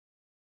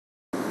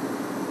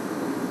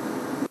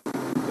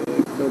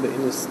Further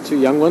in is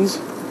two young ones.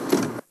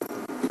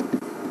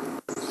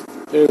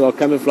 Very well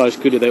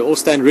camouflaged kudu. They all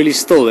stand really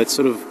still. That's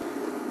sort of,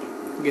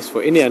 I guess,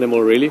 for any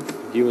animal really,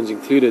 humans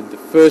included. The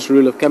first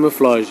rule of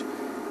camouflage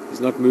is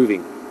not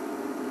moving.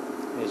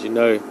 As you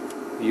know,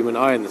 the human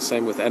eye, and the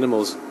same with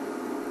animals,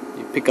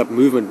 you pick up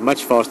movement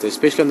much faster,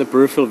 especially on the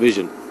peripheral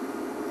vision.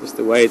 Just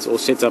the way it's all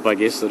set up, I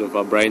guess, sort of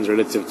our brains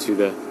relative to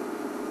the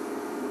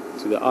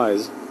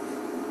eyes,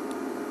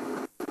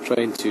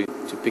 trained to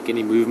pick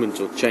any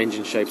movement or change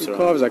in shapes around.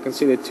 Calves, I can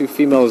see there are two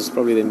females,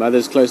 probably their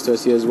mothers close to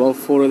us here as well.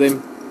 4 of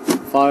them,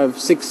 5,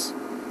 6,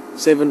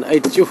 7,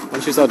 8.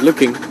 Once you start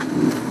looking,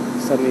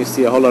 suddenly you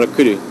see a whole lot of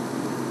kudu.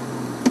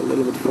 A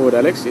little bit forward,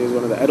 Alex. Here's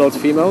one of the adult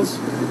females.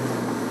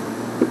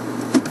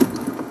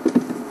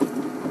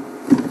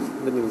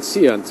 I didn't even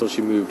see her until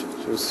she moved.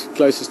 She was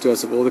closest to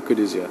us of all the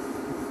kudus here.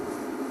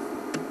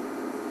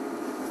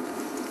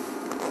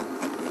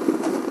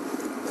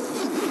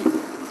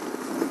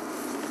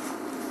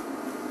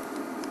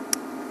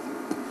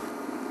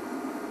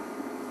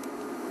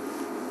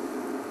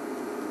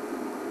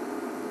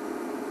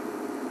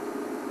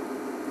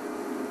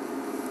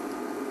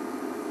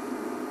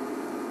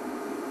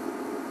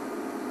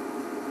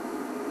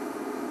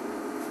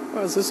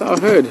 Well, is this our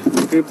herd?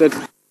 The group that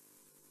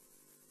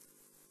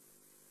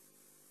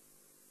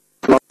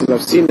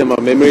I've seen them, my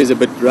memory is a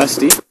bit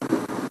rusty. To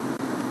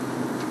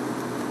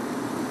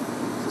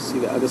see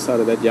the other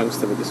side of that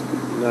youngster, but this,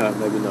 no,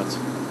 maybe not.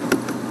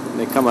 When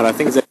they come out, I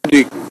think it's a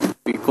kudu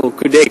we call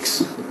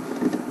kudex.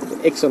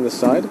 The X on the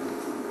side.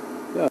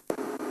 Yeah.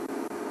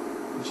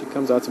 When she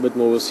comes out a bit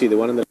more, we'll see. The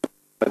one in the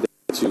there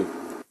too.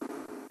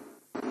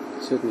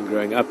 Certainly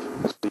growing up.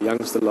 It's the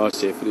youngster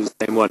last year, if it is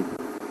the same one.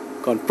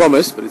 Can't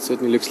promise, but it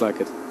certainly looks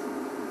like it.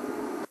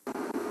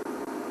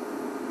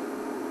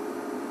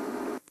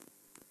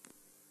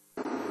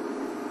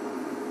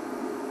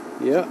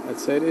 Yeah, I'd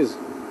say it is.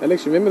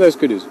 Alex, remember those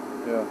kudus?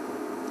 Yeah.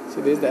 See,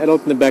 there's the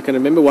adult in the back, and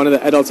remember one of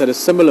the adults had a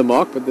similar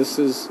mark, but this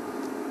is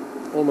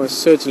almost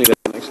certainly that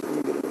one. Actually, let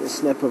me get a little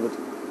snap of it.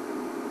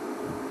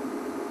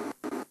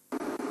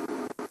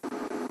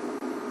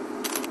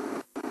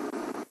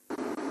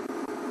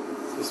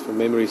 Just for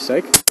memory's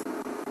sake.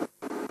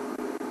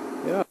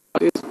 Yeah,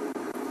 it is.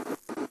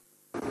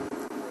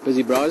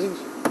 Busy browsing.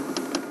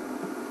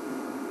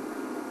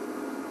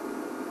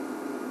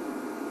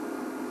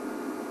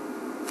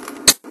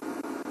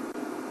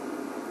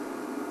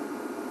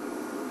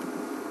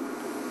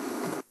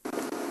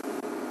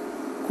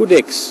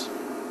 Kudex,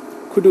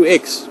 Kudu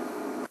X.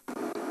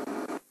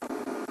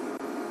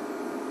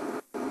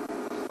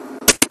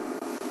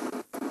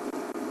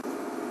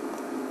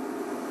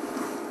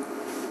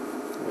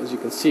 As you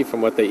can see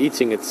from what they're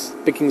eating, its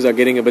pickings are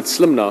getting a bit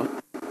slim now.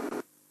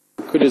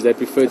 Kudus, they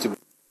prefer to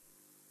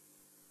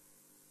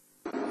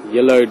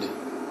yellowed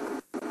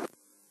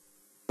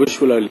bush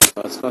willow leaves.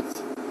 It's not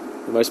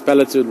the most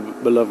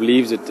palatable of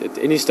leaves at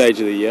any stage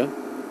of the year,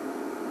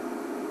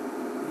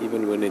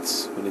 even when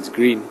it's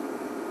green.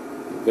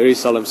 You very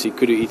seldom see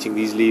kudu eating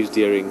these leaves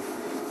during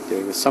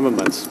the summer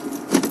months.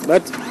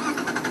 But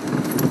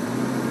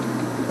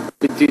a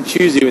bit too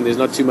choosy when there's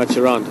not too much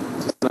around.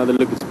 Just another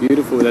look. It's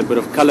beautiful with that bit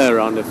of colour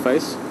around her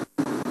face.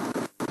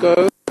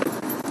 Go.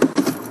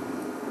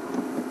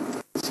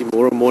 See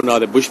more and more now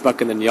the bushbuck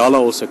and the nyala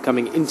also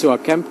coming into our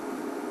camp.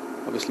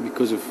 Obviously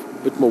because of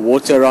a bit more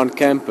water around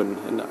camp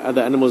and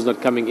other animals not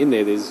coming in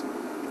there. There's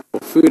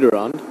more food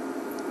around.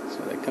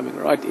 So they're coming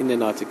right in there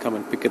now to come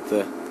and pick at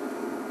the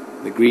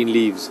green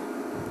leaves.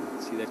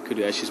 See that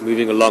kudu as she's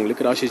moving along.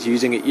 Look at how she's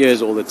using her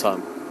ears all the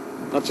time.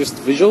 Not just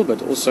visual,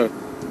 but also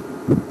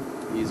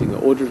using her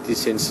auditory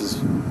senses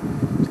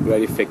to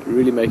great effect.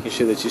 Really making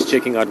sure that she's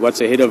checking out what's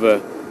ahead of her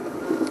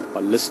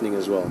while listening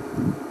as well.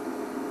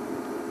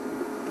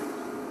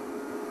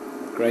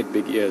 Great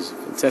big ears.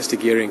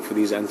 Fantastic hearing for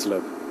these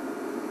antelope.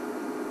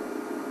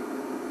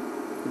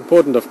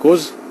 Important, of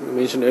course. We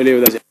mentioned earlier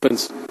with those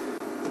elephants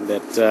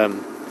that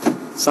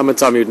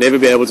summertime you would never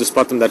be able to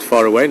spot them that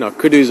far away. Now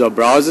kudus are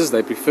browsers.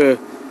 They prefer,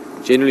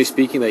 generally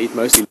speaking, they eat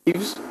mostly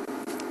leaves.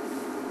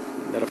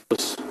 And that of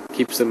course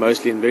keeps them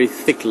mostly in very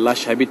thick,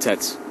 lush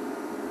habitats.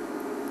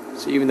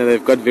 So even though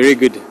they've got very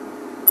good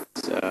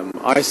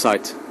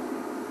eyesight,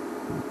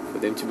 for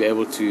them to be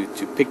able to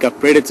pick up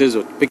predators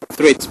or pick up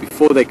threats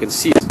before they can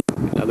see it,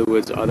 in other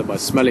words, either by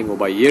smelling or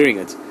by hearing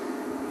it,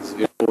 is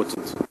very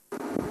important.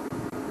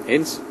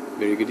 Hence,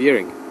 very good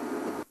hearing.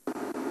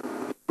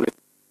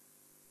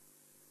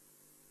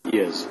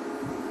 Ears.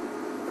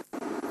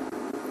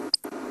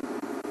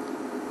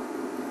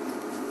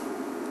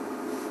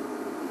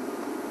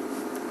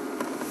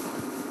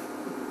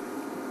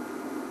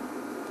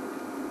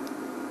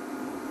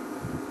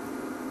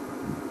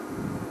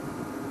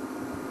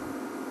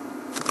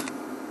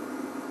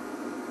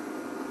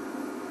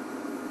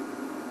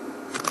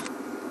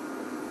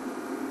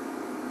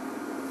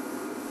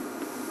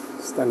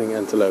 Stunning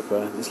antelope.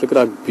 Just look at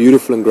how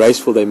beautiful and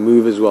graceful they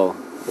move as well.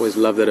 Always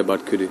love that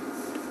about kudu.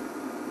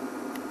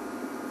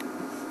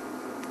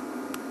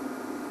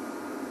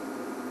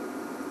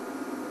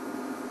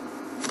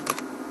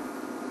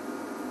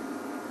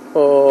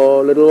 Oh,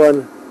 Oh, little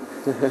one.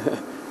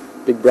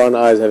 Big brown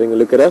eyes having a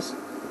look at us.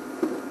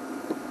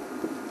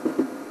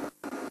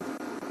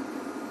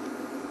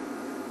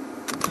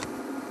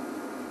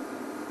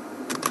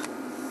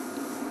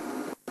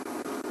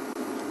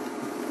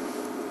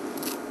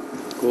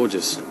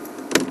 Gorgeous. A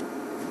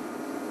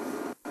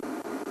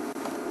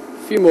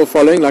few more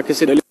following. Like I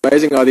said earlier,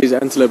 amazing how these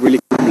antelope really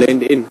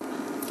blend in.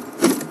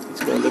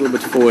 Let's go a little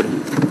bit forward.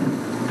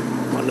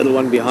 One little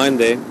one behind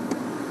there.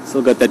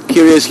 Still got that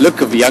curious look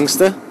of a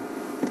youngster.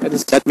 Hadn't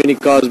seen that many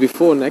cars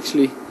before, and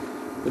actually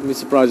wouldn't be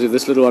surprised if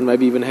this little one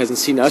maybe even hasn't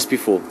seen us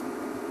before.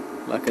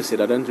 Like I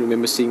said, I don't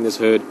remember seeing this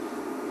herd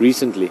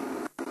recently.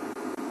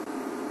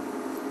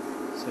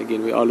 So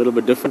again, we are a little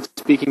bit different.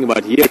 Speaking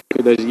about hearing,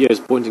 those ears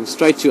pointing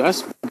straight to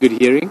us, good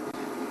hearing.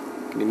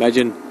 You can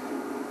imagine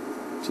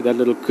to that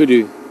little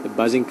kudu, the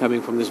buzzing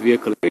coming from this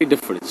vehicle, very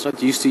different. It's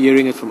not used to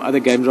hearing it from other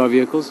game drive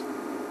vehicles.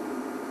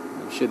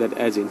 I'm sure that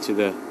adds into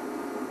the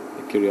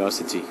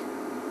curiosity.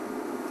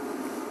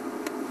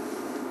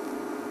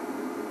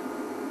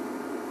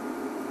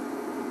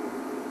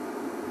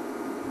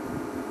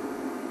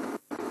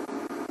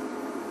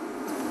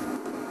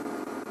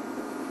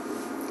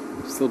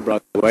 Still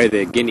broke away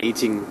there, again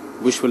eating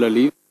bush willow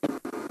leaves. Like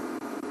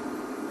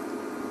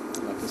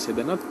I said,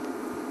 they're not,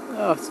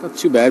 it's not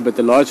too bad, but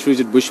the large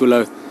fruited bush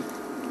willow,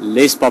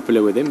 less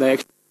popular with them. They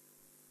actually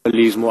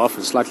leaves more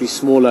often, slightly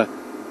smaller,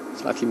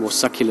 slightly more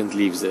succulent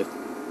leaves there.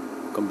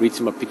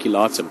 Combretum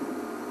apiculatum,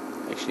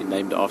 actually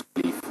named after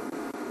the leaf.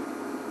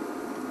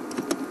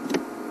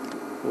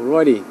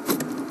 Alrighty.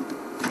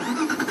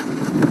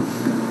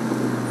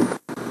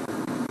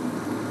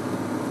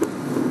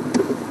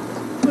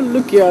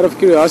 Look here out of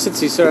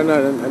curiosity, sir, and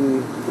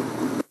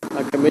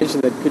like I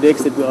mentioned, that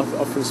Kudex that we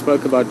often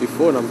spoke about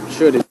before, and I'm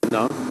sure it is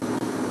now.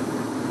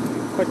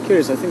 I'm quite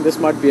curious. I think this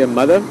might be a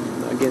mother.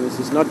 Again, this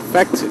is not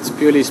fact, it's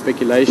purely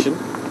speculation.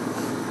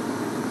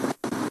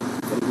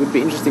 But it would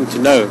be interesting to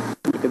know.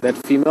 Look at that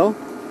female.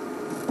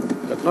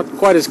 Got not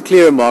quite as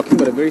clear a marking,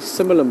 but a very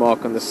similar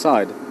mark on the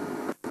side.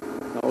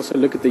 Now also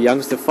look at the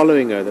youngster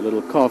following her, the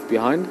little calf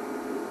behind.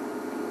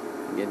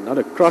 Again, not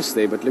a cross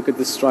there, but look at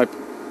the stripe.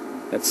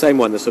 That same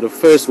one, the sort of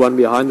first one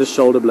behind the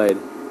shoulder blade.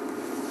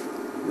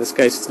 In this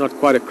case, it's not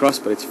quite a cross,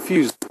 but it's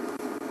fused.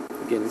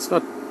 Again, it's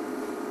not,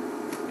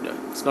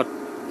 it's not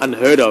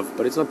unheard of,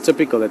 but it's not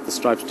typical that the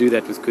stripes do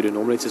that with kudu.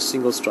 Normally, it's a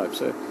single stripe.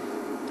 So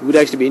it would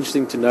actually be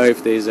interesting to know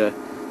if there's a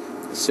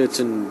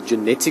certain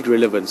genetic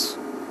relevance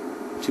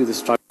to the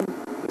stripe,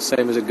 the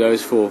same as it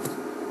goes for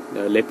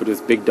a leopard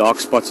with big dark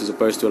spots as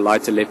opposed to a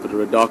lighter leopard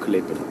or a darker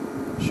leopard.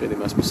 I'm sure there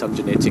must be some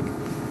genetic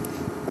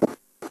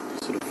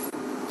sort of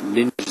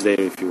lineage there,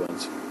 if you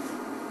want.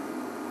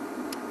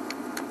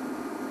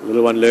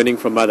 Little one learning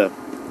from mother,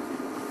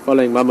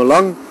 following mum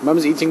along.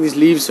 Mum's eating these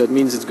leaves, so it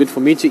means it's good for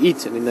me to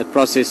eat, and in that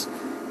process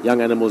young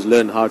animals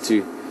learn how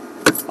to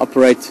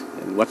operate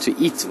and what to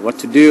eat and what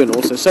to do, and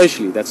also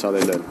socially that's how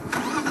they learn,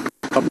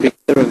 copying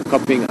and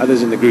copying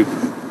others in the group.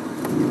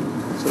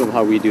 Sort of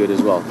how we do it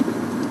as well.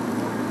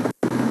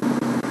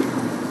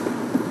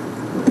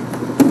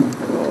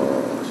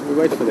 Should we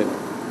wait for them?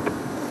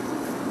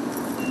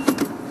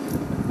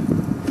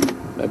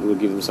 Maybe we'll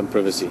give them some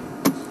privacy.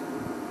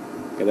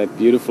 Look at that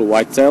beautiful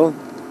white tail.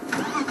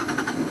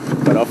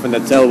 But often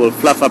that tail will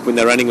fluff up when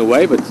they're running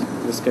away, but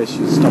in this case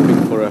she's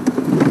stopping for a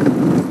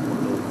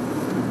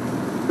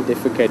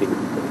defecating.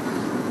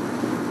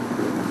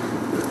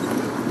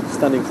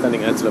 Stunning,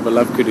 stunning antelope. I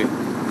love kudu.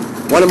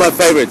 One of my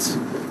favorites.